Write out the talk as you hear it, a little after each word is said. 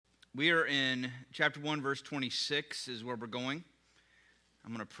We are in chapter 1, verse 26 is where we're going.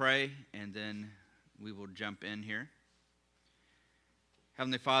 I'm going to pray, and then we will jump in here.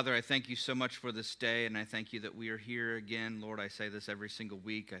 Heavenly Father, I thank you so much for this day, and I thank you that we are here again. Lord, I say this every single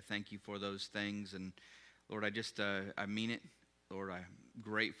week. I thank you for those things, and Lord, I mean it. Lord, I'm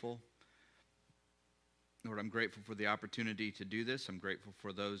grateful. Lord, I'm grateful for the opportunity to do this. I'm grateful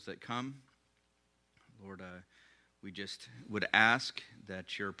for those that come. Lord, we just would ask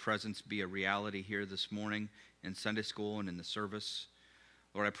that your presence be a reality here this morning in Sunday school and in the service.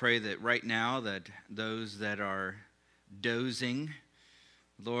 Lord, I pray that right now that those that are dozing,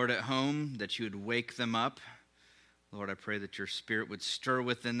 Lord, at home, that you would wake them up. Lord, I pray that your spirit would stir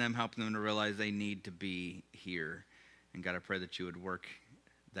within them, helping them to realize they need to be here. And God, I pray that you would work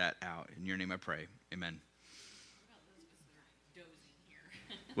that out. In your name I pray. Amen.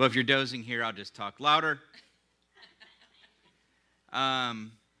 Well, if you're dozing here, I'll just talk louder.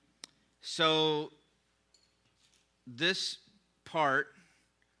 So this part,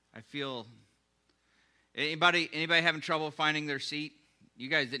 I feel, anybody having trouble finding their seat? You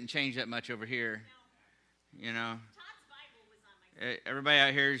guys didn't change that much over here. No. You know. Todd's Bible was on my everybody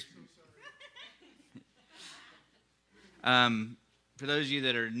out here is, for those of you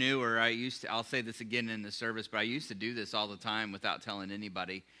that are newer, I'll say this again in the service, but I used to do this all the time without telling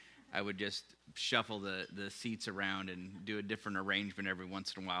anybody. I would just shuffle the seats around and do a different arrangement every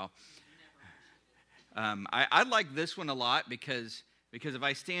once in a while. I like this one a lot because if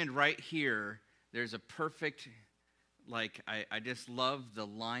I stand right here, there's a perfect, I just love the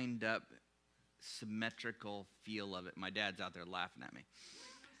lined up, symmetrical feel of it. My dad's out there laughing at me.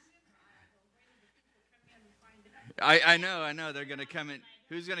 I know. They're going to come in.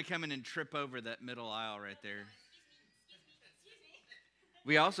 Who's going to come in and trip over that middle aisle right there?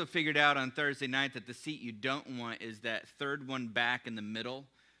 We also figured out on Thursday night that the seat you don't want is that third one back in the middle,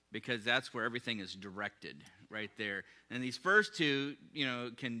 because that's where everything is directed, right there. And these first two,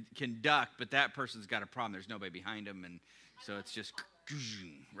 can duck, but that person's got a problem. There's nobody behind them, and so it's just,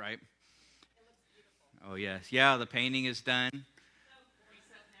 right? Oh, yes. Yeah, the painting is done.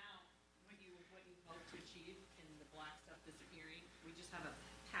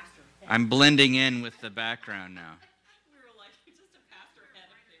 I'm blending in with the background now.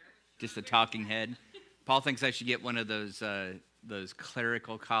 Just a talking head. Paul thinks I should get one of those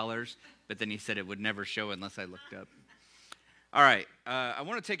clerical collars, but then he said it would never show unless I looked up. All right, I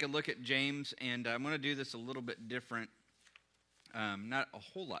want to take a look at James, and I'm going to do this a little bit different. Not a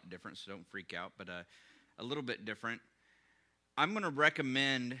whole lot different, so don't freak out, but a little bit different. I'm going to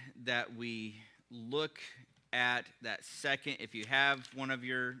recommend that we look at that second, if you have one of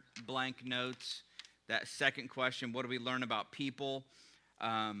your blank notes, that second question, what do we learn about people?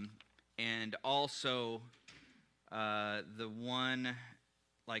 And also the one,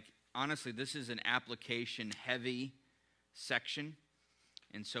 honestly, this is an application-heavy section.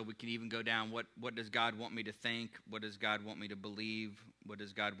 And so we can even go down, what does God want me to think? What does God want me to believe? What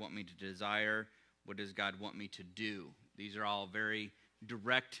does God want me to desire? What does God want me to do? These are all very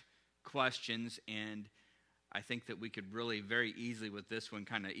direct questions, and I think that we could really very easily with this one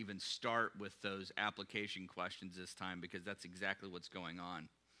kind of even start with those application questions this time, because that's exactly what's going on.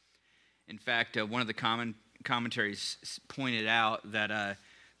 In fact, one of the commentaries pointed out that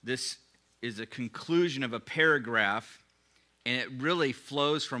this is a conclusion of a paragraph, and it really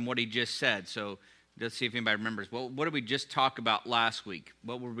flows from what he just said. So let's see if anybody remembers. Well, what did we just talk about last week?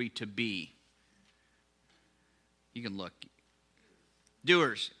 What were we to be? You can look.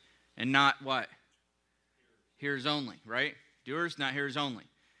 Doers, and not what? Hearers only, right? Doers, not hearers only.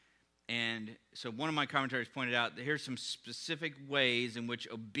 And so one of my commentaries pointed out that here's some specific ways in which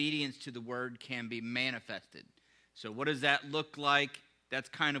obedience to the word can be manifested. So what does that look like? That's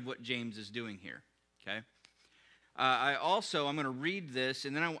kind of what James is doing here, okay? I'm going to read this,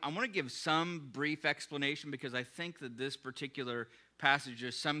 and then I want to give some brief explanation, because I think that this particular passage,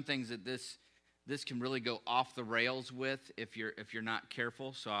 there's some things that this can really go off the rails with if you're not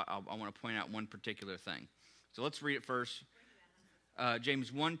careful. So I want to point out one particular thing. So let's read it first.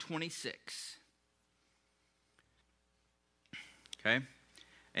 James 1:26. Okay?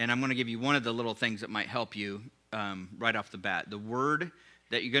 And I'm going to give you one of the little things that might help you right off the bat. The word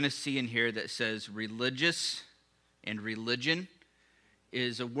that you're going to see in here that says religious and religion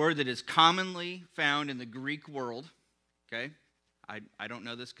is a word that is commonly found in the Greek world. Okay? I don't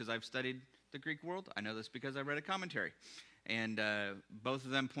know this because I've studied the Greek world. I know this because I read a commentary. And both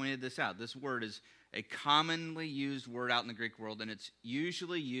of them pointed this out. This word is a commonly used word out in the Greek world, and it's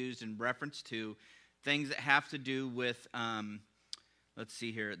usually used in reference to things that have to do with, let's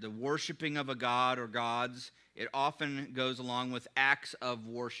see here, the worshiping of a god or gods. it often goes along with acts of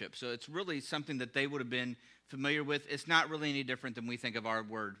worship. So it's really something that they would have been familiar with. It's not really any different than we think of our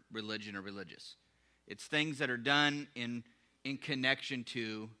word religion or religious. It's things that are done in connection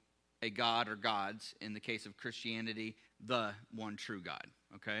to a god or gods, in the case of Christianity, the one true God,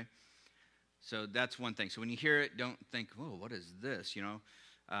 okay? So that's one thing. So when you hear it, don't think, whoa, what is this, you know?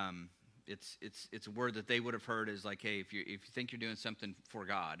 It's a word that they would have heard as like, hey, if you think you're doing something for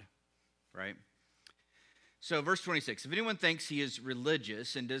God, right? So verse 26, if anyone thinks he is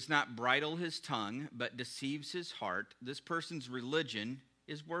religious and does not bridle his tongue but deceives his heart, this person's religion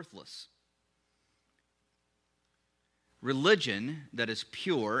is worthless. Religion that is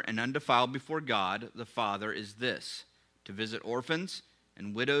pure and undefiled before God the Father is this: to visit orphans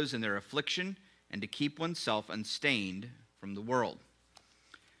and widows in their affliction, and to keep oneself unstained from the world.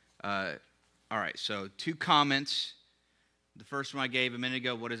 All right, so 2 comments. The first one I gave a minute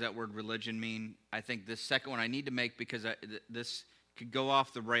ago, what does that word religion mean? I think this second one I need to make because this could go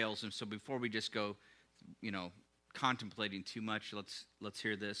off the rails. And so before we just go, contemplating too much, let's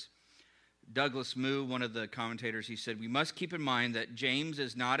hear this. Douglas Moo, one of the commentators, he said, we must keep in mind that James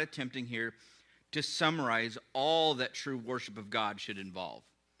is not attempting here to summarize all that true worship of God should involve.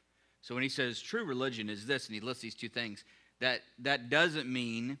 So when he says true religion is this, and he lists these 2 things, that doesn't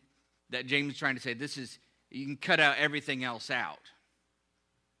mean that James is trying to say this is, you can cut out everything else out,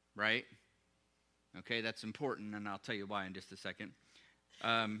 right? Okay, that's important, and I'll tell you why in just a second.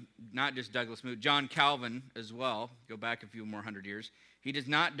 Not just Douglas Moo, John Calvin as well, go back a few more hundred years. He does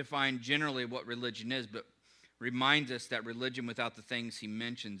not define generally what religion is, but reminds us that religion without the things he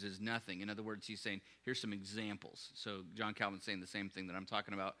mentions is nothing. In other words, he's saying, here's some examples. So John Calvin's saying the same thing that I'm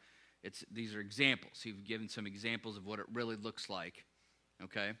talking about. These are examples. He's given some examples of what it really looks like,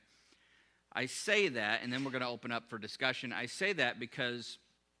 okay? I say that, and then we're going to open up for discussion. I say that because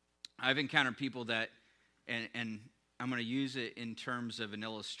I've encountered people that, and I'm going to use it in terms of an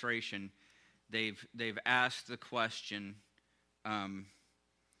illustration. They've asked the question,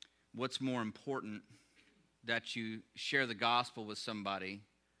 what's more important, that you share the gospel with somebody,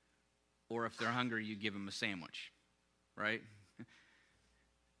 or if they're hungry, you give them a sandwich, right?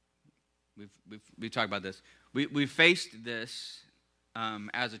 We've talked about this. We've faced this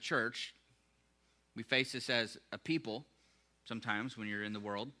as a church. We face this as a people sometimes when you're in the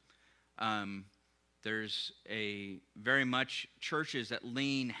world. There's a very much churches that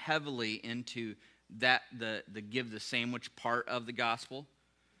lean heavily into that, the give the sandwich part of the gospel.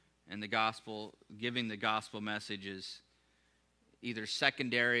 And the gospel, giving the gospel message is either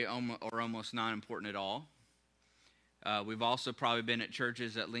secondary or almost not important at all. We've also probably been at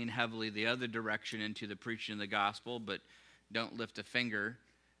churches that lean heavily the other direction into the preaching of the gospel, but don't lift a finger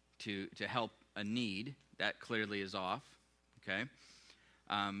to help a need. That clearly is off, okay?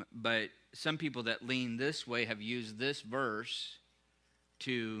 But some people that lean this way have used this verse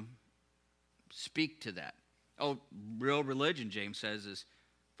to speak to that. Oh, real religion, James says, is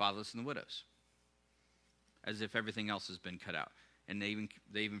fatherless and the widows, as if everything else has been cut out. And they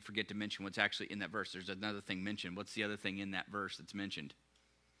even forget to mention what's actually in that verse. There's another thing mentioned. What's the other thing in that verse that's mentioned?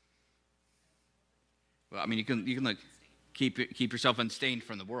 Well, I mean, you can look, keep yourself unstained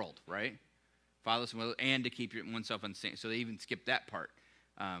from the world, right? Fatherless and widows, and to keep oneself unstained. So they even skip that part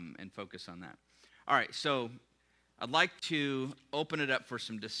and focus on that. All right, so I'd like to open it up for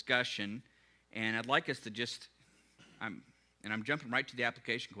some discussion, and I'd like us to just, I'm jumping right to the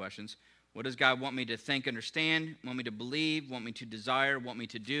application questions. What does God want me to think, understand, want me to believe, want me to desire, want me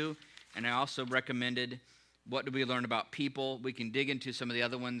to do? And I also recommended, what do we learn about people? We can dig into some of the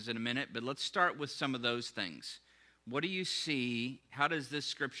other ones in a minute, but let's start with some of those things. What do you see? How does this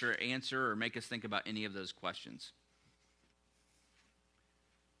scripture answer or make us think about any of those questions?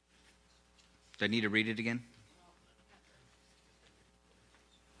 Do I need to read it again?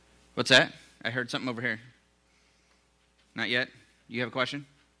 What's that? I heard something over here. Not yet? You have a question?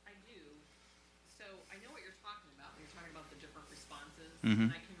 I do. So I know what you're talking about when you're talking about the different responses.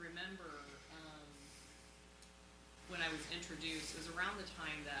 Mm-hmm. And I can remember when I was introduced, it was around the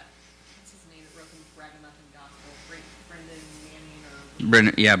time that, what's his name that wrote the Ragamuffin Gospel? Brendan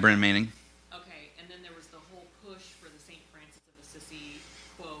Manning? Brendan Manning. Okay, and then there was the whole push for the St. Francis of Assisi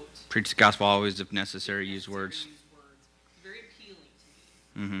quote. Preach the gospel always, if necessary, use words. Very appealing to me.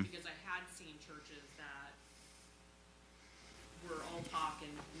 Mm-hmm. Because I had seen churches that were all talk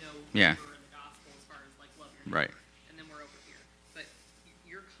and no Yeah. in the gospel as far as like love your Right. neighbor, and then we're over here. But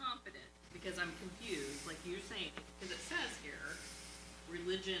you're confident, because I'm confused, like you're saying, because it says here,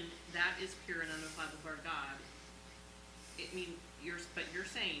 religion that is pure and undefiled before God. But you're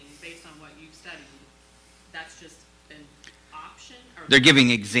saying, based on what you've studied, that's just an option? Or They're giving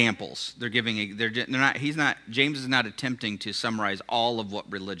examples. They're not. James is not attempting to summarize all of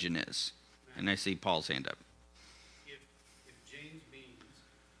what religion is. And I see Paul's hand up. If James means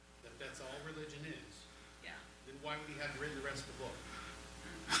that that's all religion is, Yeah. then why would he have written the rest of the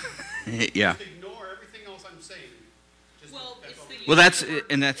book? Yeah. Just ignore everything else I'm saying. Just Well, that's it's all. the use Well, that's- of the word,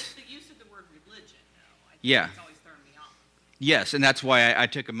 and that's- it's the use of the word religion, though. I think Yeah. It's always thrown me off. Yes, and that's why I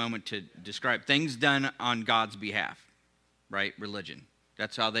took a moment to describe things done on God's behalf, right? Religion.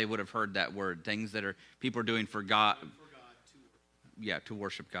 That's how they would have heard that word. Things that people are doing for God. For God to work. Yeah, to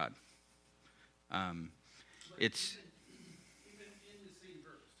worship God. It's Even in the same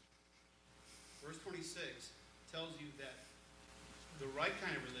verse 26 tells you that the right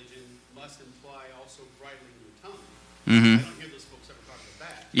kind of religion must imply also bridling your tongue. mhm. I don't hear those folks ever talk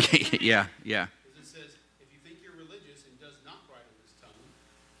about that. Yeah, yeah. Because it says, if you think you're religious and does not bridle his tongue,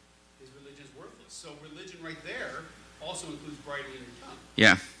 his religion is worthless. So religion right there also includes bridling your tongue.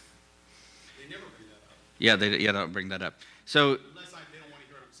 Yeah. They never bring that up. Yeah, they don't bring that up. So Unless they don't want to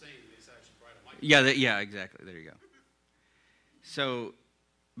hear what I'm saying, they say I should bridle my tongue. yeah, exactly. There you go. So,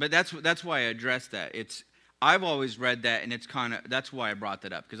 but that's why I addressed that. I've always read that, and that's why I brought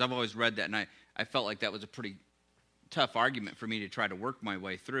that up, because I've always read that, and I felt like that was a pretty tough argument for me to try to work my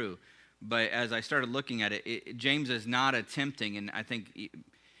way through. But as I started looking at it, James is not attempting, and I think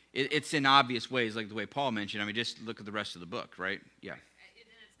it's in obvious ways, like the way Paul mentioned. I mean, just look at the rest of the book, right? Yeah. And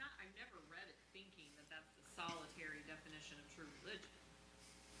it's not, I've never read it thinking that that's the solitary definition of true religion.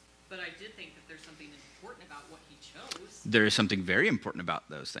 But I did think that there's something important about what he chose. There is something very important about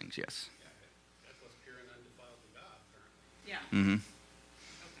those things, yes. Yeah, that's what's pure and undefiled to God, apparently. Yeah. Mm-hmm.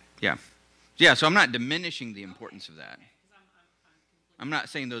 Okay. Yeah. Yeah, so I'm not diminishing the importance of that. Okay, 'cause I'm completely. I'm not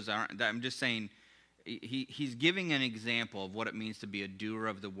saying those aren't. I'm just saying he's giving an example of what it means to be a doer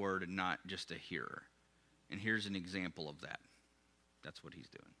of the word and not just a hearer. And here's an example of that. That's what he's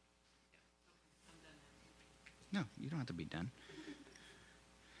doing. I'm done now. No, you don't have to be done.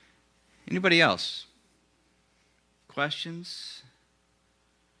 Anybody else? Questions?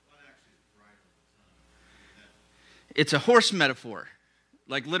 It's a horse metaphor.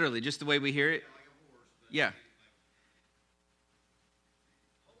 Like literally, just the way we hear it. Yeah.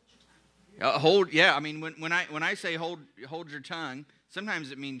 Yeah, I mean, when I say hold your tongue,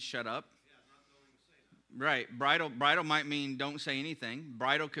 sometimes it means shut up. Right. Bridle might mean don't say anything.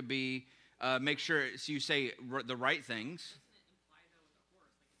 Bridle could be make sure you say the right things.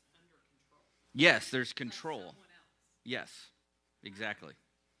 Yes, there's control. Yes, exactly.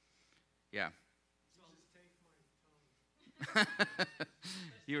 Yeah.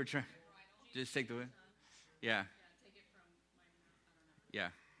 You were trying. Just take the wheel. Yeah. Take it from my mouth. I don't know. Yeah.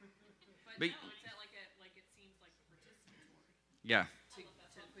 But But- no, it's like it seems like participatory Yeah. to put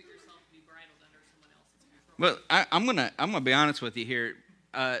yourself to be bridled under someone else's control. Well, I'm gonna be honest with you here.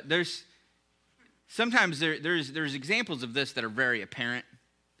 There's sometimes there's examples of this that are very apparent.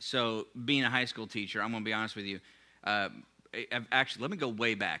 So being a high school teacher, I'm gonna be honest with you. Actually, let me go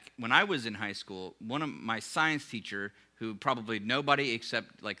way back. When I was in high school, one of my science teacher, who probably nobody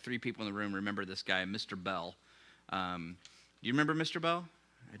except like 3 people in the room remember this guy, Mr. Bell. Do you remember Mr. Bell?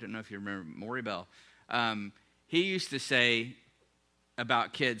 I don't know if you remember Maury Bell. He used to say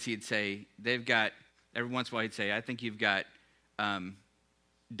about kids, he'd say, they've got, every once in a while he'd say, I think you've got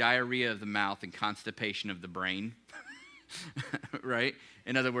diarrhea of the mouth and constipation of the brain. Right?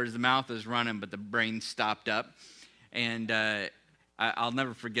 In other words, the mouth is running, but the brain stopped up. And I'll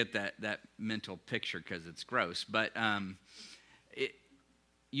never forget that mental picture because it's gross. But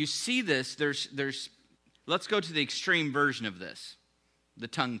you see this, let's go to the extreme version of this, the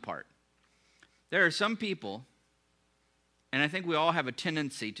tongue part. There are some people, and I think we all have a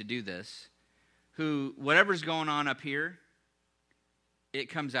tendency to do this, who whatever's going on up here, it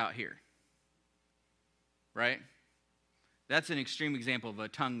comes out here. Right? That's an extreme example of a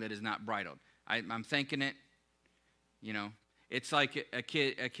tongue that is not bridled. I'm thinking it, you know. It's like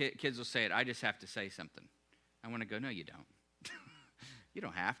kids will say it, I just have to say something. I want to go, no, you don't. You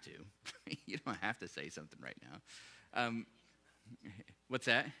don't have to. You don't have to say something right now. What's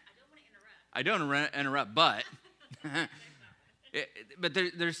that? I don't want to interrupt, but but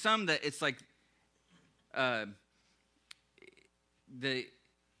there's some that it's like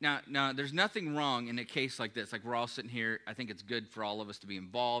Now, there's nothing wrong in a case like this. Like, we're all sitting here. I think it's good for all of us to be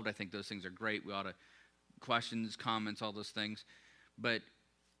involved. I think those things are great. We ought to questions, comments, all those things. But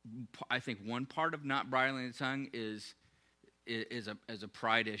I think one part of not bridling the tongue is a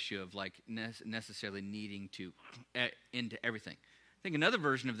pride issue of like necessarily needing to into everything. I think another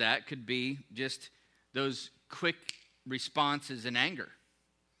version of that could be just those quick responses in anger,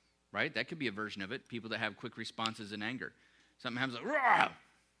 right? That could be a version of it. People that have quick responses in anger. Something happens like, "Rah!"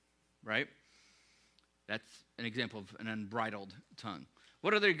 Right? That's an example of an unbridled tongue.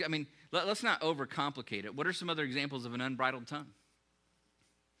 What other, let's not overcomplicate it. What are some other examples of an unbridled tongue?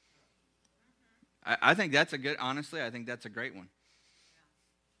 I think that's honestly, I think that's a great one.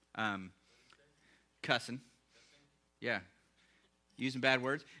 Cussing. Yeah. Using bad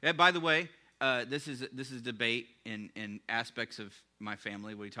words. And by the way, this is debate in aspects of my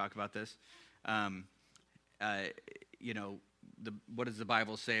family. We talk about this. What does the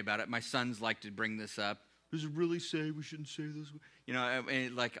Bible say about it? My sons like to bring this up. Does it really say we shouldn't say this?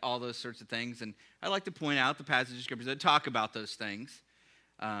 Like all those sorts of things. And I like to point out the passage of Scripture that talk about those things.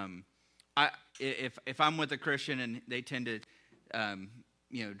 If I'm with a Christian and they tend to,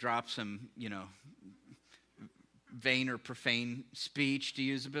 drop some, vain or profane speech, to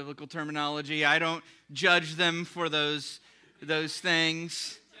use a biblical terminology, I don't judge them for those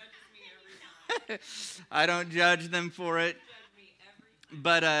things. I don't judge them for it.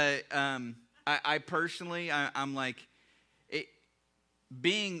 But I personally, I'm like,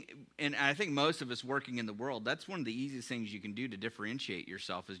 and I think most of us working in the world, that's one of the easiest things you can do to differentiate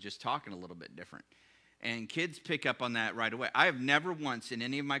yourself is just talking a little bit different. And kids pick up on that right away. I have never once in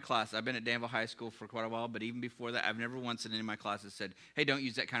any of my classes, I've been at Danville High School for quite a while, but even before that, I've never once in any of my classes said, hey, don't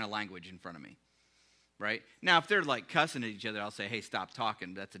use that kind of language in front of me. Right? Now, if they're like cussing at each other, I'll say, hey, stop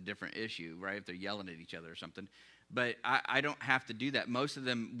talking. That's a different issue, right? If they're yelling at each other or something. But I don't have to do that. Most of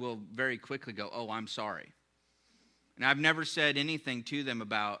them will very quickly go, oh, I'm sorry. And I've never said anything to them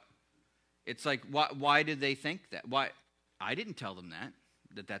about, it's like, why did they think that? Why? I didn't tell them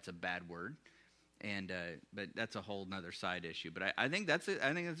that's a bad word. And but that's a whole nother side issue. But I think that's a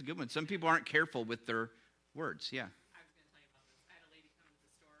good one. Some people aren't careful with their words. Yeah. I was going to tell you about this. I had a lady come into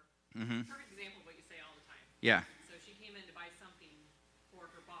the store. Mm-hmm. Perfect example of what you say all the time. Yeah. So she came in to buy something for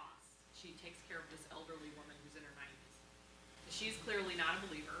her boss. She takes care of this elderly woman who's in her 90s. She's clearly not a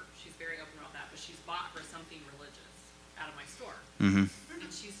believer. She's very open about that. But she's bought her something religious out of my store. Mm-hmm. And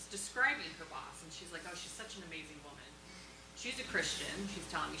she's describing her boss. And she's like, oh, she's such an amazing woman. She's a Christian. She's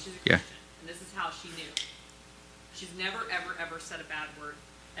telling me she's a Christian. Yeah. And this is how she knew. She's never, ever, ever said a bad word,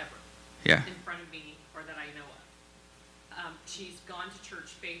 ever. Yeah. In front of me or that I know of. She's gone to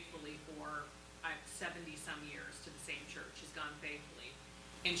church faithfully for 70-some years to the same church. She's gone faithfully.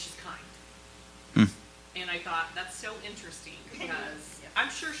 And she's kind. And I thought, that's so interesting because I'm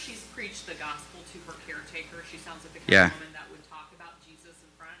sure she's preached the gospel to her caretaker. She sounds like the kind of woman that would talk about Jesus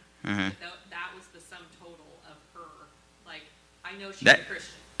in front. But that was the sum total of her. Like, I know she's a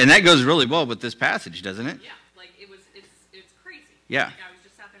Christian. And that goes really well with this passage, doesn't it? Yeah, like it's crazy. Yeah. Like I was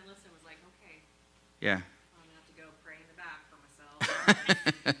just sat there and listening, was like, okay. Yeah. I'm gonna have to go pray in the back for myself.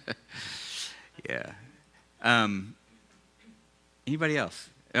 Yeah. Anybody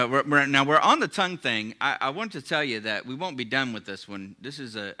else? We're on the tongue thing. I want to tell you that we won't be done with this one. This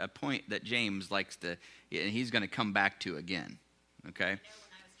is a point that James likes to, and he's going to come back to again. Okay.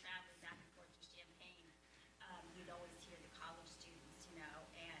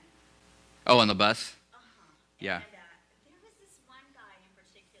 Oh, on the bus? Yeah. And there was this one guy in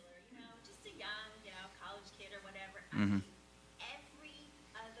particular, just a young, college kid or whatever. I mean, every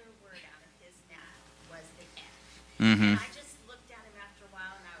other word out of his mouth was the F. And I just looked at him after a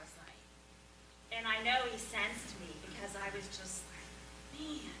while and I was like, and I know he sensed me because I was just like,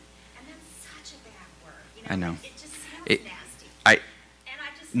 man, and that's such a bad word. I know. It just sounds nasty.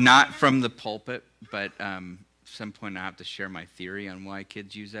 Not from the pulpit, but some point I have to share my theory on why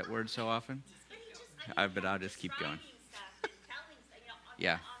kids use that word so often. But I'll just keep going.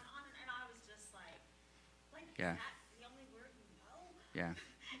 Yeah. And I was just like, yeah. Is that the only word you know? Yeah.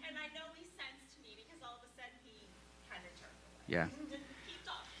 And I know he sensed me because all of a sudden he kind of turned away. Yeah. Keep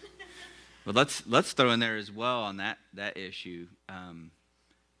talking. Well, let's throw in there as well on that issue,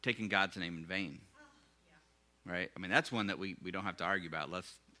 taking God's name in vain. Right? I mean, that's one that we don't have to argue about.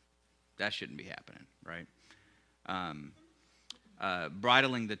 That shouldn't be happening, right?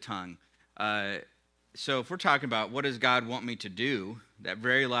 Bridling the tongue. So if we're talking about what does God want me to do, that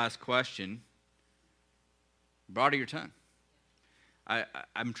very last question, bridle your tongue. I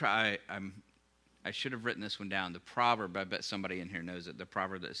should have written this one down. The proverb, I bet somebody in here knows it. The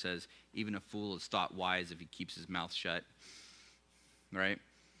proverb that says, even a fool is thought wise if he keeps his mouth shut. Right?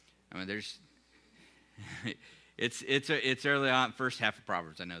 I mean, there's... It's early on, first half of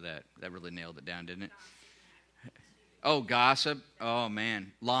Proverbs. I know that really nailed it down, didn't it? Oh, gossip. Oh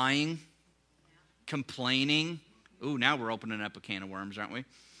man, lying, complaining. Ooh, now we're opening up a can of worms, aren't we?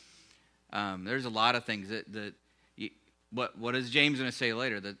 There's a lot of things what is James going to say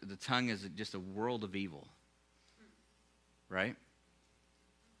later? The tongue is just a world of evil, right?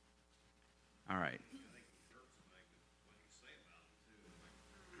 All right.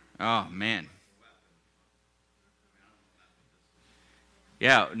 Oh, man.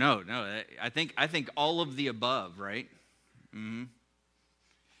 Yeah, no. I think all of the above, right? Mm-hmm.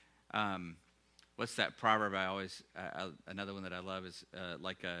 What's that proverb I always, another one that I love is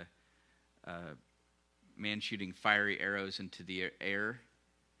like a man shooting fiery arrows into the air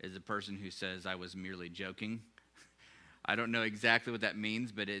is a person who says, I was merely joking. I don't know exactly what that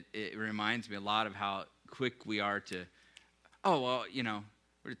means, but it reminds me a lot of how quick we are to,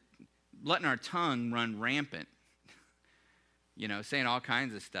 we're letting our tongue run rampant, saying all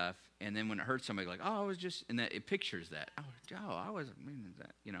kinds of stuff. And then when it hurts somebody, like, I was just, and that it pictures that. I wasn't meaning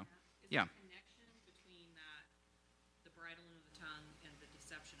that, Is Yeah. there a connection between the bridling of the tongue and the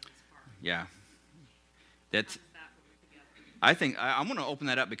deception of his heart? Yeah. How That's, does that work together? I think I'm going to open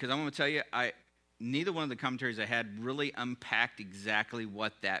that up because I'm going to tell you, neither one of the commentaries I had really unpacked exactly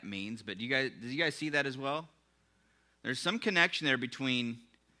what that means. But did you guys see that as well? There's some connection there between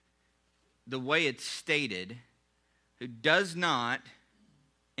the way it's stated, who does not,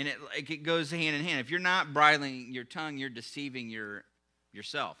 and it goes hand in hand. If you're not bridling your tongue, you're deceiving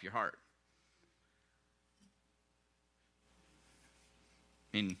yourself, your heart.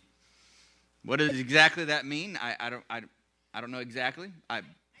 I mean, what does exactly that mean? I don't know exactly. I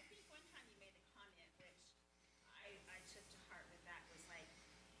think one time you made a comment which I took to heart with that was like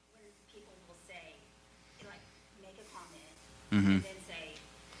when people will say, like, make a comment and then say,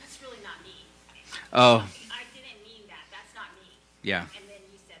 that's really not me. Oh, I didn't mean that. That's not me. yeah. And then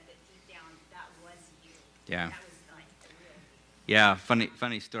you said that deep down, that was you. Yeah. That was like the real you. Yeah,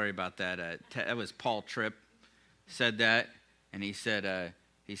 funny story about that. That was Paul Tripp said that, and he said,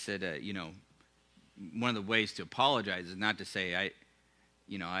 one of the ways to apologize is not to say I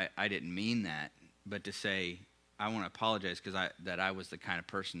didn't mean that, but to say I want to apologize because I was the kind of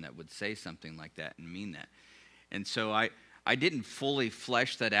person that would say something like that and mean that. And so I didn't fully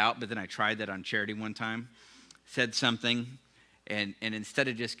flesh that out, but then I tried that on Charity one time, said something, and instead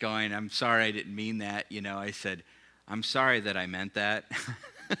of just going, I'm sorry I didn't mean that, I said, I'm sorry that I meant that.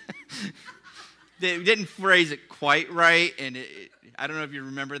 They didn't phrase it quite right, and I don't know if you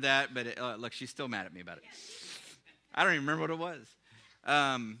remember that, but look, she's still mad at me about it. I don't even remember what it was.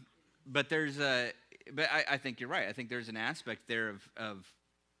 But I think you're right. I think there's an aspect there of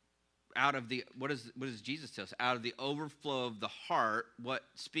out of the, what does Jesus tell us? Out of the overflow of the heart, what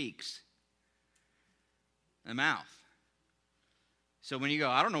speaks? The mouth. So when you go,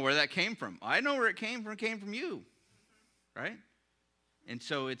 I don't know where that came from. I know where it came from. It came from you, right? And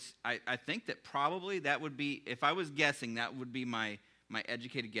so I think that probably that would be, if I was guessing, that would be my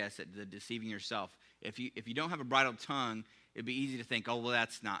educated guess at the deceiving yourself. If you don't have a bridled tongue, it'd be easy to think, oh, well,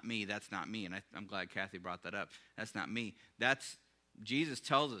 that's not me. That's not me. And I'm glad Kathy brought that up. That's not me. Jesus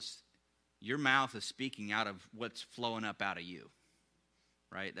tells us your mouth is speaking out of what's flowing up out of you,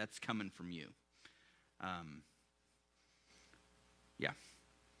 right? That's coming from you. Yeah.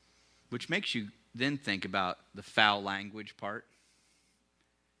 Which makes you then think about the foul language part.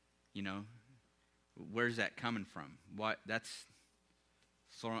 Where's that coming from? That's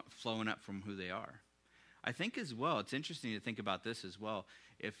flowing up from who they are. I think as well, it's interesting to think about this as well.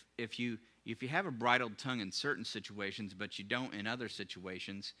 If you have a bridled tongue in certain situations, but you don't in other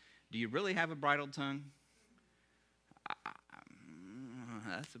situations, do you really have a bridled tongue? I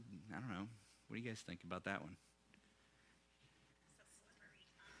don't know. What do you guys think about that one?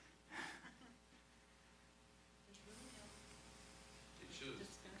 It shows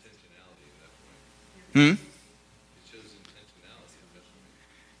intentionality at that point. It shows intentionality at that point.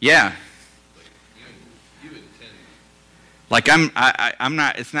 Yeah. Like you intend. Like I'm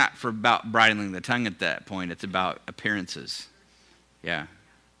not. It's not for about bridling the tongue at that point. It's about appearances. Yeah.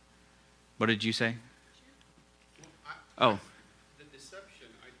 What did you say? Well, Oh. The deception,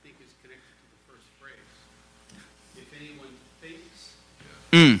 I think, is connected to the first phrase. If anyone thinks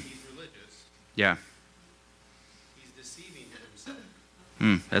he's religious, Yeah. he's deceiving himself.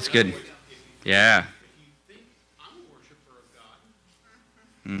 That's In good. other words, if Yeah. you think I'm a worshiper of God,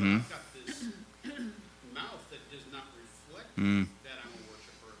 Mm-hmm. but I've got this mouth that does not reflect that I'm a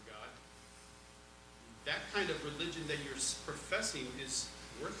worshiper of God, that kind of religion that you're professing is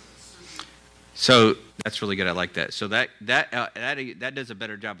worthless. So that's really good. I like that. So that does a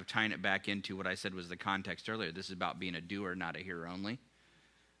better job of tying it back into what I said was the context earlier. This is about being a doer, not a hearer only.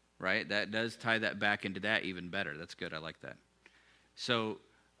 Right? That does tie that back into that even better. That's good. I like that. So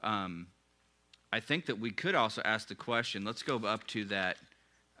I think that we could also ask the question, let's go up to that,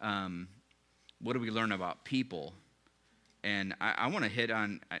 what do we learn about people? And I want to hit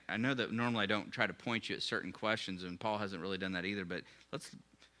on, I know that normally I don't try to point you at certain questions, and Paul hasn't really done that either, but let's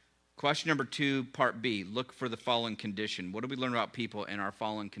Question number 2, part B, look for the fallen condition. What do we learn about people in our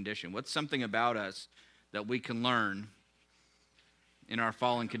fallen condition? What's something about us that we can learn in our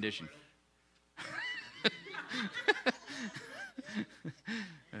fallen condition? I think it's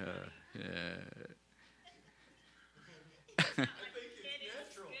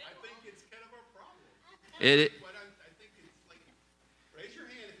natural. I think it's kind of our problem. It, But I think it's like, raise your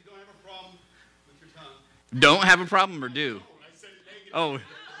hand if you don't have a problem with your tongue. don't have a problem or do? Oh, I said it negative. Oh,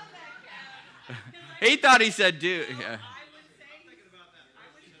 he thought he said do. Yeah. I would say, I would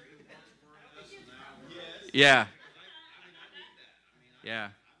agree with that. Yeah. Yeah.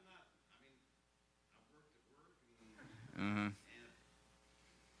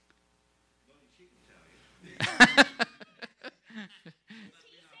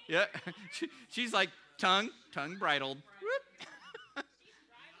 Yeah. She's like tongue bridled.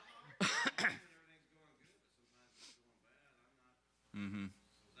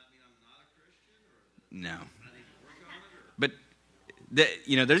 No. But there's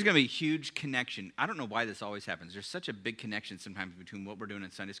going to be a huge connection. I don't know why this always happens. There's such a big connection sometimes between what we're doing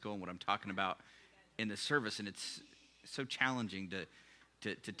in Sunday school and what I'm talking about in the service, and it's so challenging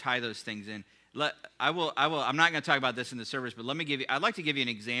to tie those things in. I'm not going to talk about this in the service, but I'd like to give you an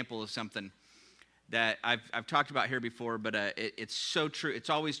example of something that I've talked about here before, but it's so true. It's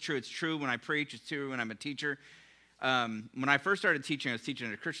always true. It's true when I preach. It's true when I'm a teacher. When I first started teaching, I was teaching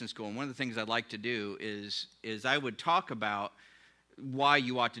at a Christian school, and one of the things I'd like to do is I would talk about why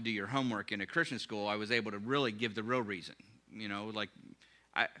you ought to do your homework in a Christian school. I was able to really give the real reason.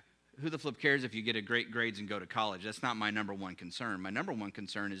 Who the flip cares if you get a great grades and go to college? That's not my number one concern. My number one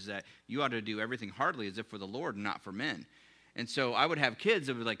concern is that you ought to do everything heartily as if for the Lord and not for men. And so I would have kids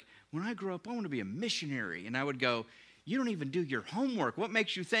that would be like, when I grow up, I want to be a missionary. And I would go, you don't even do your homework. What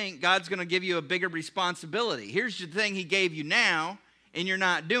makes you think God's going to give you a bigger responsibility? Here's the thing he gave you now, and you're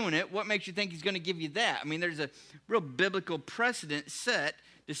not doing it. What makes you think he's going to give you that? I mean, there's a real biblical precedent set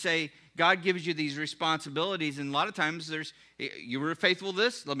to say God gives you these responsibilities, and a lot of times you were faithful to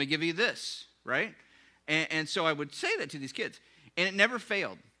this, let me give you this, right? And so I would say that to these kids, and it never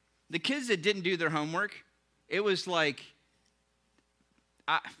failed. The kids that didn't do their homework, it was like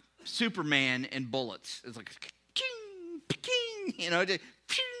Superman and bullets. It's like, king, king, just,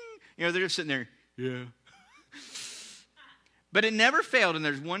 they're just sitting there, yeah. But it never failed, and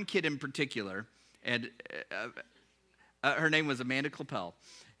there's one kid in particular, and her name was Amanda Clapel,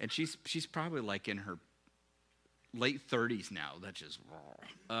 and she's probably like in her late 30s now. That's just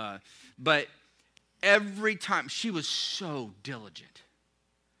but every time she was so diligent,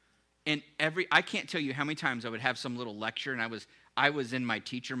 and I can't tell you how many times I would have some little lecture, and I was in my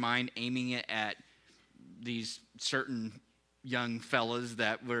teacher mind aiming it at these certain young fellas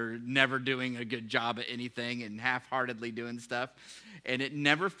that were never doing a good job at anything and half-heartedly doing stuff, and it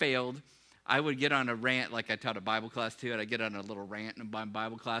never failed. I would get on a rant, like I taught a Bible class too, and I'd get on a little rant in my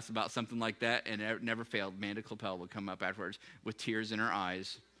Bible class about something like that, and it never failed. Amanda Clapel would come up afterwards with tears in her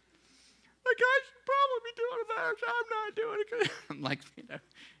eyes. Like, I should probably be doing that. I'm not doing it good. I'm like,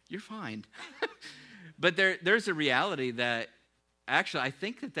 you're fine. But there's a reality that, actually, I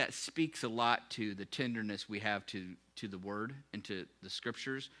think that speaks a lot to the tenderness we have to the Word and to the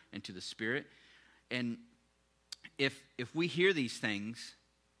Scriptures and to the Spirit. And if we hear these things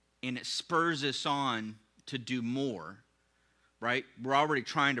and it spurs us on to do more, right? We're already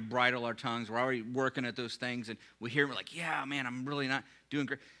trying to bridle our tongues. We're already working at those things, and we hear them, we're like, yeah, man, I'm really not doing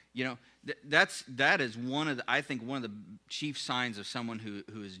great. That is one of the chief signs of someone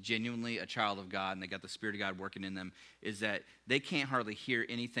who is genuinely a child of God and they got the Spirit of God working in them, is that they can't hardly hear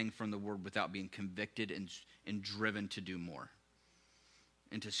anything from the Word without being convicted and driven to do more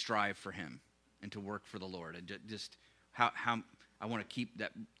and to strive for Him and to work for the Lord. And just how I want to keep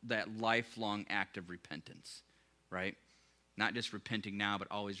that lifelong act of repentance, right? Not just repenting now, but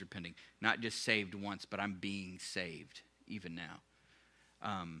always repenting. Not just saved once, but I'm being saved even now.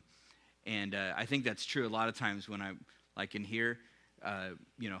 I think that's true a lot of times when I, like in here,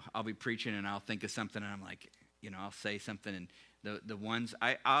 I'll be preaching and I'll think of something and I'm like, I'll say something, and the ones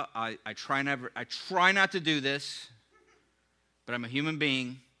I try not to do this, but I'm a human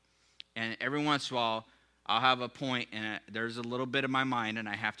being, and every once in a while I'll have a point and there's a little bit of my mind and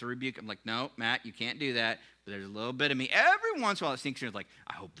I have to rebuke. I'm like, no, Matt, you can't do that. But there's a little bit of me every once in a while that sneaks in. It's like,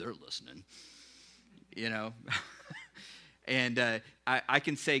 I hope they're listening, And I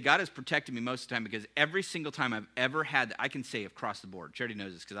can say God has protected me most of the time, because every single time I've ever had, I can say across the board, Charity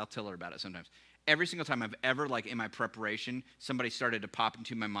knows this because I'll tell her about it sometimes. Every single time I've ever, like in my preparation, somebody started to pop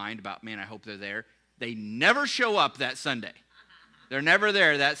into my mind about, man, I hope they're there. They never show up that Sunday. They're never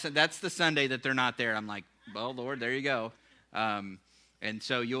there. That's the Sunday that they're not there. I'm like, well, Lord, there you go. And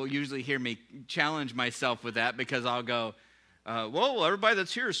so you'll usually hear me challenge myself with that because I'll go, well, everybody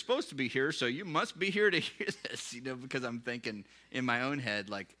that's here is supposed to be here, so you must be here to hear this, because I'm thinking in my own head,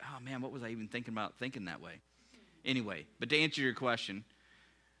 like, oh, man, what was I even thinking about thinking that way? Anyway, but to answer your question,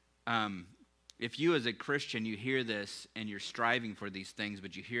 if you as a Christian, you hear this and you're striving for these things,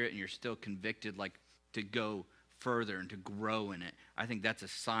 but you hear it and you're still convicted, like, to go further and to grow in it, I think that's a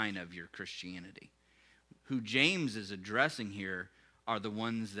sign of your Christianity. Who James is addressing here are the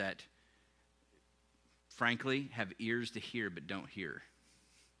ones that, frankly, have ears to hear but don't hear.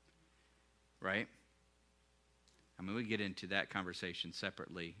 Right? I mean, we get into that conversation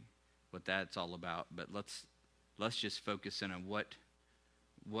separately, what that's all about, but let's just focus in on what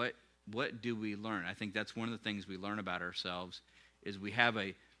do we learn? I think that's one of the things we learn about ourselves is we have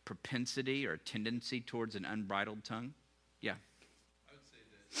a propensity or a tendency towards an unbridled tongue. Yeah. I would say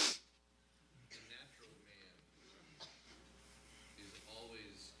that the natural man is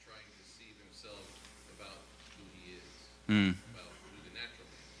always trying to deceive himself about who he is, about who the natural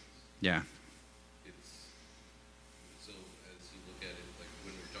man is. Yeah. It's so as you look at it, like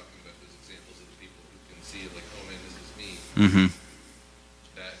when we're talking about those examples of the people who can see it, like, oh man, this is me.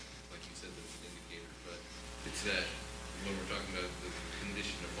 That, like you said, there's an indicator, but it's that when we're talking about the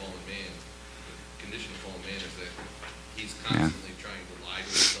condition of fallen man, the condition of fallen man is that he's constantly trying to lie to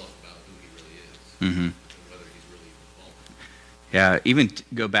himself about who he really is, and whether he's really even fallen. Yeah, even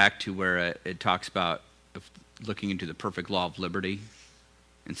go back to where it talks about looking into the perfect law of liberty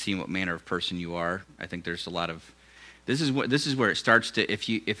and seeing what manner of person you are. I think there's a lot of this is where it starts to,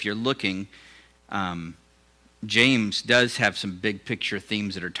 if you're looking, James does have some big picture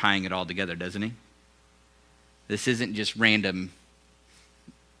themes that are tying it all together, doesn't he? This isn't just random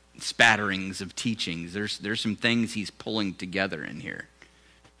spatterings of teachings. There's some things he's pulling together in here.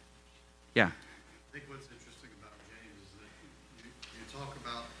 Yeah. I think what's interesting about James is that you talk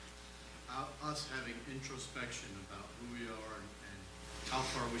about us having introspection about who we are and how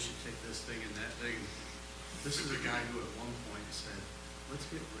far we should take this thing and that thing. This is a guy who at one point said, let's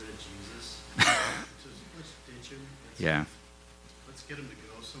get rid of Jesus. Let's ditch him. Let's get him to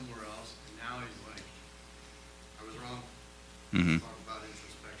go somewhere else. And now he's like, I was wrong. Talk about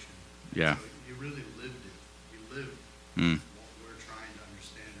introspection. Yeah. So you really lived it. You lived what we're trying to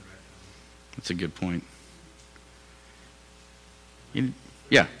understand right now. That's a good point. Yeah. I don't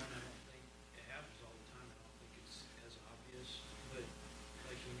think it happens all the time. I don't think it's as obvious. But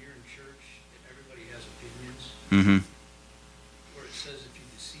like when you're in church, everybody has opinions. Where it says if you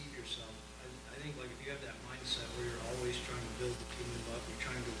deceive yourself, I think like if you have that mindset where you're always trying to build the kingdom up, you're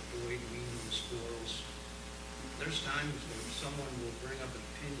trying to avoid meaningless spoils. There's times when someone will bring up an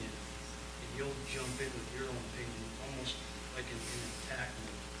opinion and you'll jump in with your own opinion, almost like in an attack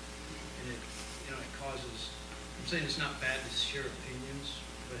mode. And it causes, I'm saying it's not bad to share opinions,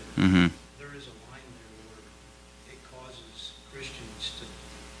 but there is a line there where it causes Christians to,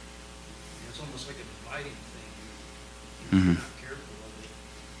 it's almost like a dividing thing. If you're not careful of it.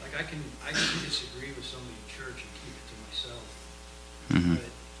 Like I can disagree with somebody in church and keep it to myself. But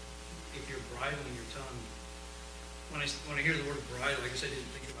if you're bridling your tongue, when I hear the word bridle, I guess I didn't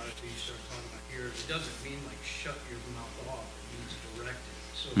think about it until you started talking about here. It doesn't mean like shut your mouth off. It means direct it.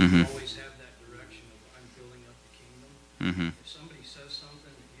 So you always have that direction of I'm building up the kingdom. If somebody says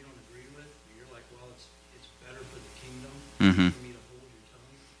something that you don't agree with, you're like, well, it's better for the kingdom for me to hold your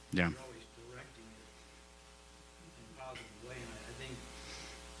tongue. Yeah. You're always directing it in a positive way. And I think,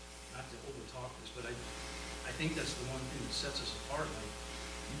 not to overtalk this, but I think that's the one thing that sets us apart. Like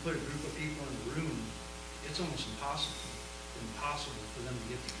you put a group of people in a room, it's almost impossible for them to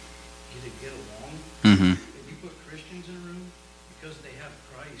get along. If you put Christians in a room, because they have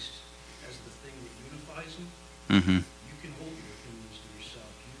Christ as the thing that unifies them, you can hold your opinions to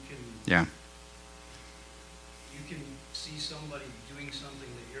yourself. You can see somebody doing something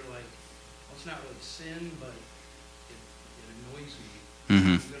that you're like, well, it's not really sin, but it annoys me. I'm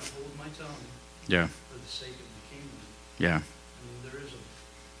going to hold my tongue for the sake of the kingdom. Yeah. I mean, there is a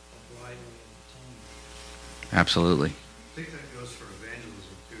bridling of the tongue. Absolutely. I think that goes for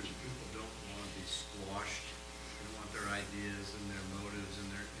evangelism too. People don't want to be squashed. They don't want their ideas and their motives and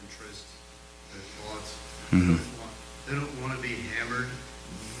their interests, their thoughts. They don't want to be hammered.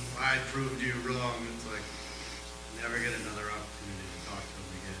 I proved you wrong. It's like never get another opportunity to talk to them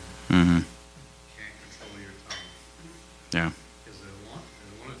again. Can't control your tongue. Yeah. Because they don't want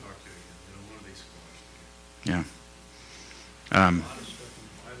to talk to you again. They don't want to be squashed again. Yeah. A lot of stuff in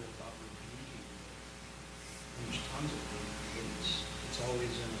the Bible about rebuking. There's tons of them, but it's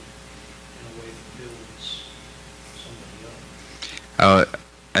always in a way that builds somebody up.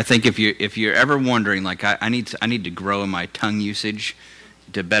 I I think if you're ever wondering, like I need to grow in my tongue usage,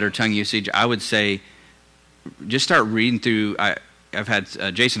 to better tongue usage, I would say just start reading through. I've had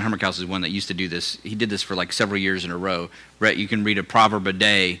Jason Hermerkaus is one that used to do this. He did this for like several years in a row. You can read a proverb a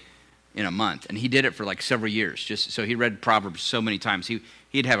day in a month, and he did it for like several years. Just so he read Proverbs so many times.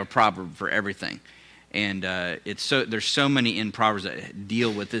 He'd have a proverb for everything, and there's so many in Proverbs that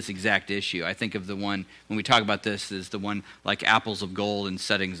deal with this exact issue. I think of the one when we talk about this is the one like apples of gold and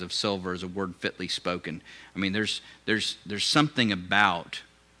settings of silver is a word fitly spoken. I mean, there's something about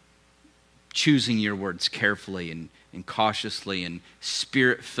choosing your words carefully and cautiously and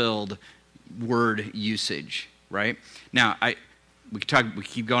spirit-filled word usage, right? Now, we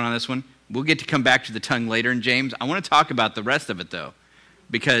keep going on this one. We'll get to come back to the tongue later in James. I want to talk about the rest of it, though,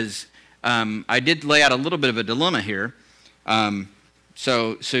 because I did lay out a little bit of a dilemma here.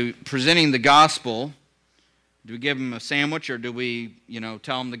 So presenting the gospel, do we give them a sandwich or do we,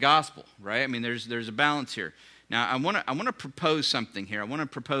 tell them the gospel, right? I mean, there's a balance here. Now, I want to propose something here. I want to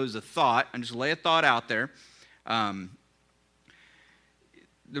propose a thought and just lay a thought out there. The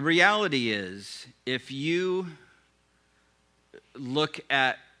reality is, if you look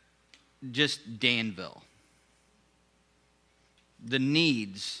at just Danville, the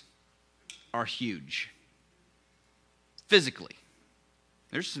needs are huge. Physically.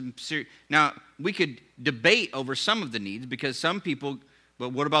 There's some serious... Now, we could debate over some of the needs because some people...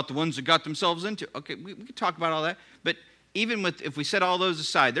 But what about the ones that got themselves into? Okay, we could talk about all that. But even if we set all those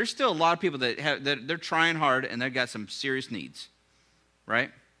aside, there's still a lot of people that they're trying hard and they've got some serious needs, right?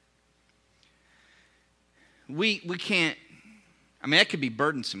 We can't. I mean, that could be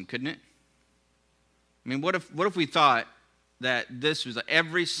burdensome, couldn't it? I mean, what if we thought that this was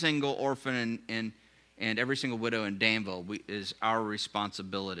every single orphan and every single widow in Danville is our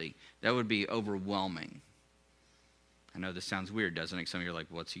responsibility? That would be overwhelming. I know this sounds weird, doesn't it? Some of you are like,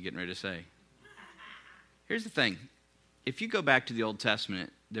 what's he getting ready to say? Here's the thing. If you go back to the Old Testament,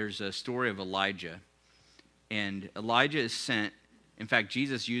 there's a story of Elijah. And Elijah is sent. In fact,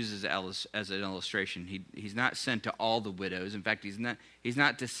 Jesus uses it as an illustration. He's not sent to all the widows. In fact, he's not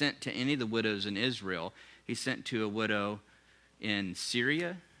sent to any of the widows in Israel. He's sent to a widow in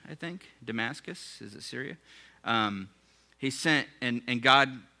Syria, I think. Damascus, is it Syria? He's sent, and God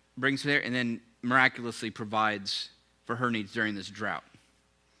brings her there and then miraculously provides for her needs during this drought.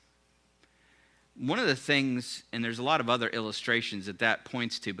 One of the things, and there's a lot of other illustrations that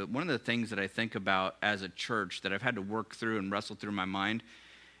points to, but one of the things that I think about as a church that I've had to work through and wrestle through in my mind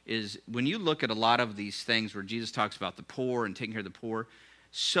is when you look at a lot of these things where Jesus talks about the poor and taking care of the poor,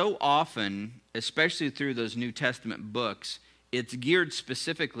 so often, especially through those New Testament books, it's geared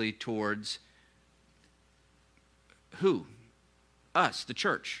specifically towards who? Us, the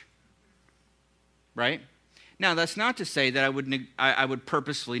church. Right? Now, that's not to say that I would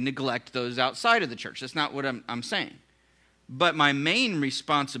purposefully neglect those outside of the church. That's not what I'm saying. But my main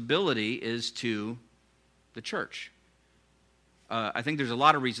responsibility is to the church. I think there's a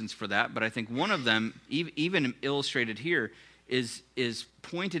lot of reasons for that, but I think one of them, even illustrated here, is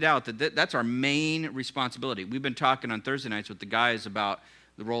pointed out that that's our main responsibility. We've been talking on Thursday nights with the guys about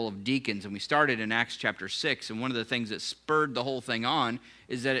the role of deacons, and we started in Acts chapter 6, and one of the things that spurred the whole thing on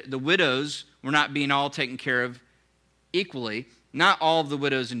is that the widows were not being all taken care of equally. Not all of the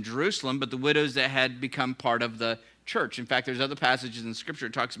widows in Jerusalem, but the widows that had become part of the church. In fact, there's other passages in Scripture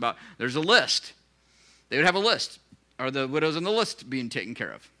that talks about there's a list. They would have a list. Are the widows on the list being taken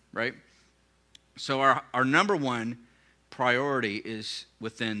care of, right? So our number one priority is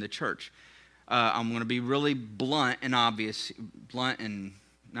within the church. I'm going to be really blunt and obvious. Blunt and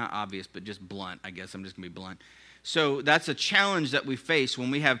not obvious, but just blunt, I guess. I'm just going to be blunt. So that's a challenge that we face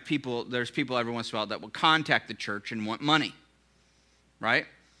when we have people, there's people every once in a while that will contact the church and want money, right?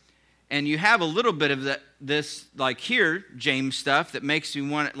 And you have a little bit of this, like here, James stuff that makes me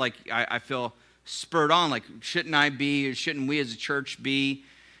want, like I feel spurred on, like shouldn't I be, or shouldn't we as a church be?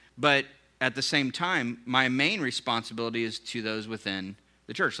 But at the same time, my main responsibility is to those within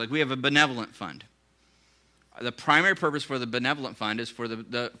the church. Like we have a benevolent fund. The primary purpose for the benevolent fund is for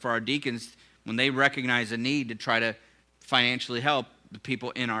our deacons when they recognize a need to try to financially help the people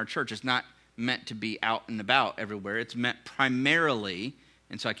in our church. It's not meant to be out and about everywhere. It's meant primarily,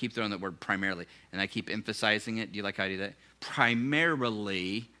 and so I keep throwing that word primarily, and I keep emphasizing it. Do you like how I do that?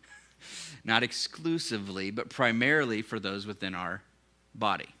 Primarily, not exclusively, but primarily for those within our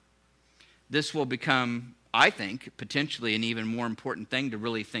body. This will become, I think, potentially an even more important thing to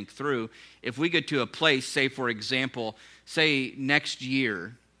really think through. If we get to a place, say for example, say next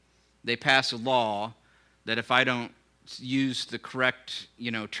year, they pass a law that if I don't use the correct,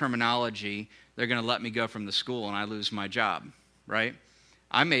 terminology, they're going to let me go from the school and I lose my job, right?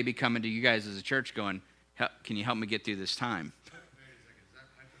 I may be coming to you guys as a church going, can you help me get through this time? Is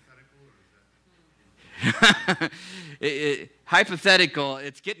that hypothetical or is that? Hypothetical,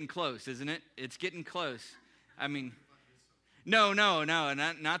 it's getting close, isn't it? It's getting close. I mean, no,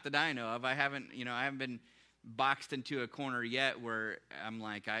 not that I know of. I haven't been boxed into a corner yet where I'm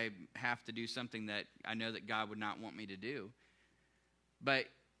like, I have to do something that I know that God would not want me to do. But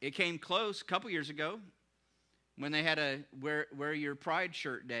it came close a couple years ago when they had a wear your pride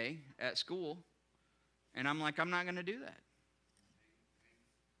shirt day at school. And I'm like, I'm not going to do that.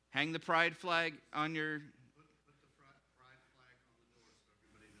 Hang the pride flag on your... Put the pride flag on the door so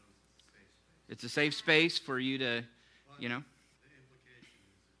everybody knows it's a safe space. It's a safe space for you to, But you know. the implication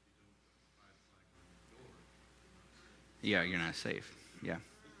is if you don't put the pride flag on your door, Yeah, you're not safe. Yeah.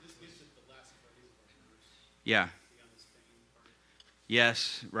 This gets at the last phrase of our verse, Yeah. the unstained part.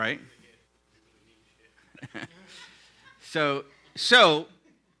 Yes, right? We really need shit. So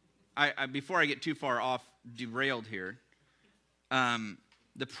I before I get too far off derailed here,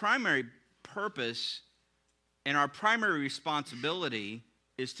 the primary purpose and our primary responsibility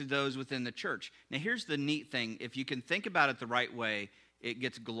is to those within the church. Now, here's the neat thing. If you can think about it the right way, it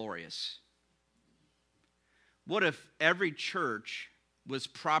gets glorious. What if every church was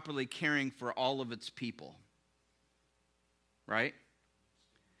properly caring for all of its people? Right?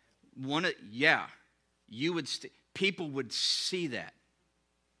 You would people would see that.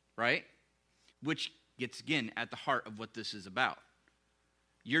 Right? Which gets, again, at the heart of what this is about.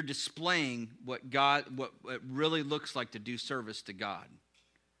 You're displaying what it really looks like to do service to God.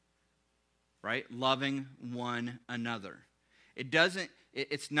 Right? Loving one another.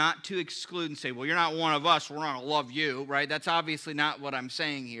 It's not to exclude and say, well, you're not one of us, we're not going to love you, right? That's obviously not what I'm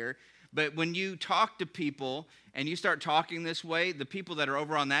saying here. But when you talk to people and you start talking this way, the people that are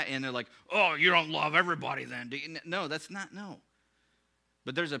over on that end, they're like, oh, you don't love everybody then, do you? No, that's not, no.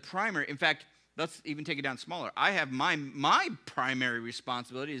 But there's a primary, in fact, let's even take it down smaller. I have my primary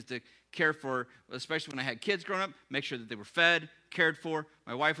responsibility is to care for, especially when I had kids growing up, make sure that they were fed, cared for,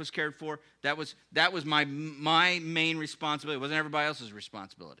 my wife was cared for. That was my main responsibility. It wasn't everybody else's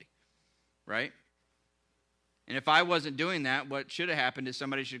responsibility, right? And if I wasn't doing that, what should have happened is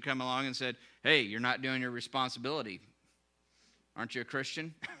somebody should come along and said, hey, you're not doing your responsibility. Aren't you a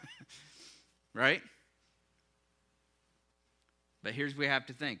Christian? Right? But here's what we have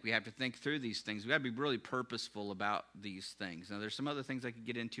to think. We have to think through these things. We got to be really purposeful about these things. Now, there's some other things I could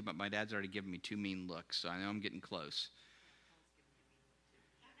get into, but my dad's already given me 2 mean looks, so I know I'm getting close.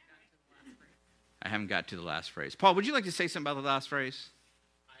 I haven't got to the last phrase. Paul, would you like to say something about the last phrase?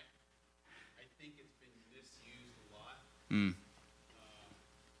 I think it's been misused a lot. Mm.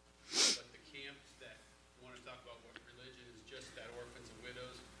 But the camps that want to talk about what religion is just that orphans and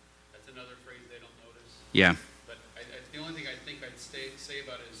widows, that's another phrase they don't notice. Yeah. But the only thing I think I'd say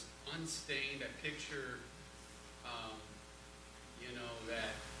about it is unstained. I picture,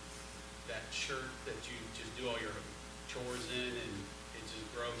 that shirt that you just do all your chores in and it's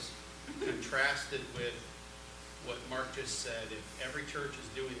just gross. Contrasted with what Mark just said, if every church is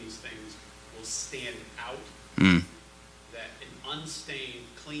doing these things, will stand out. Mm. That an unstained,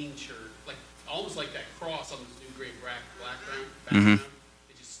 clean shirt, almost like that cross on this new gray background,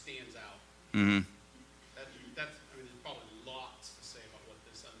 it just stands out. Mm-hmm. There's probably lots to say about what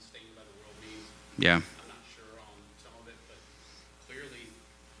this unstained by the world means. Yeah. I'm not sure on some of it, but clearly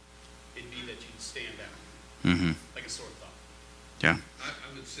it'd be that you'd stand out. Mm-hmm. Like a sore thumb. Yeah.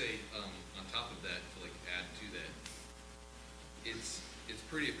 I would say, on top of that, to add to that, it's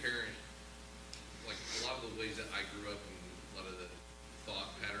pretty apparent, a lot of the ways that I grew up and a lot of the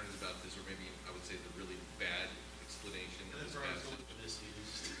thought patterns about this, or maybe I would say the really bad explanation of this passage, is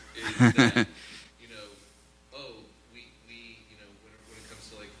that, when it comes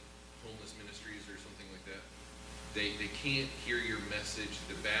to homeless ministries or something like that, they can't hear your message.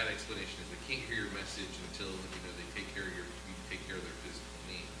 The bad explanation is they can't hear your message until they take care of you take care of their physical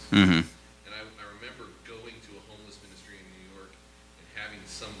needs. Mm-hmm. And I remember going to a homeless ministry in New York and having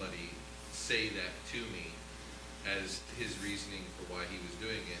somebody say that to me as his reasoning for why he was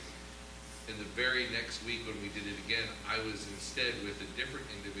doing it. And the very next week when we did it again, I was instead with a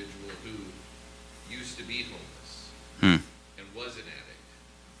different individual who used to be homeless and was an addict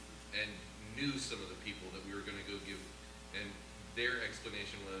and knew some of the people that we were going to go give. And their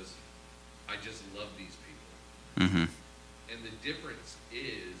explanation was, I just love these people. Mm-hmm. And the difference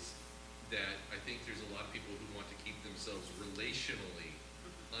is that I think there's a lot of people who want to keep themselves relationally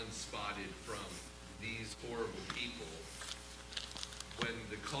unspotted from these horrible people when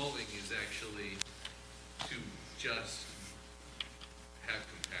the calling is actually to just have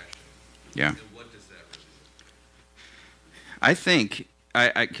compassion. Yeah. And what does that really do? I think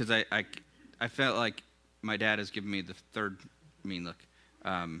I felt like my dad has given me the third mean look,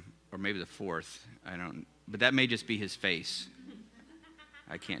 or maybe the fourth. I don't, but that may just be his face.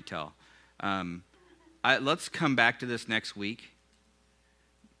 I can't tell. Let's come back to this next week,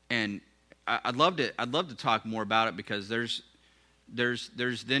 and I'd love to talk more about it, because there's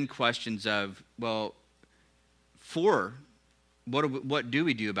then questions of, well, what do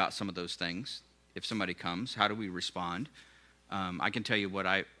we do about some of those things? If somebody comes, how do we respond? I can tell you what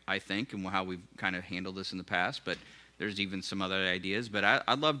I think and how we've kind of handled this in the past, but there's even some other ideas. But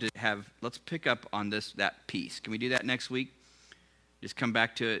I'd love to let's pick up on that piece. Can we do that next week? Just come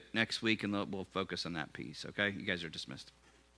back to it next week, and we'll focus on that piece, okay? You guys are dismissed.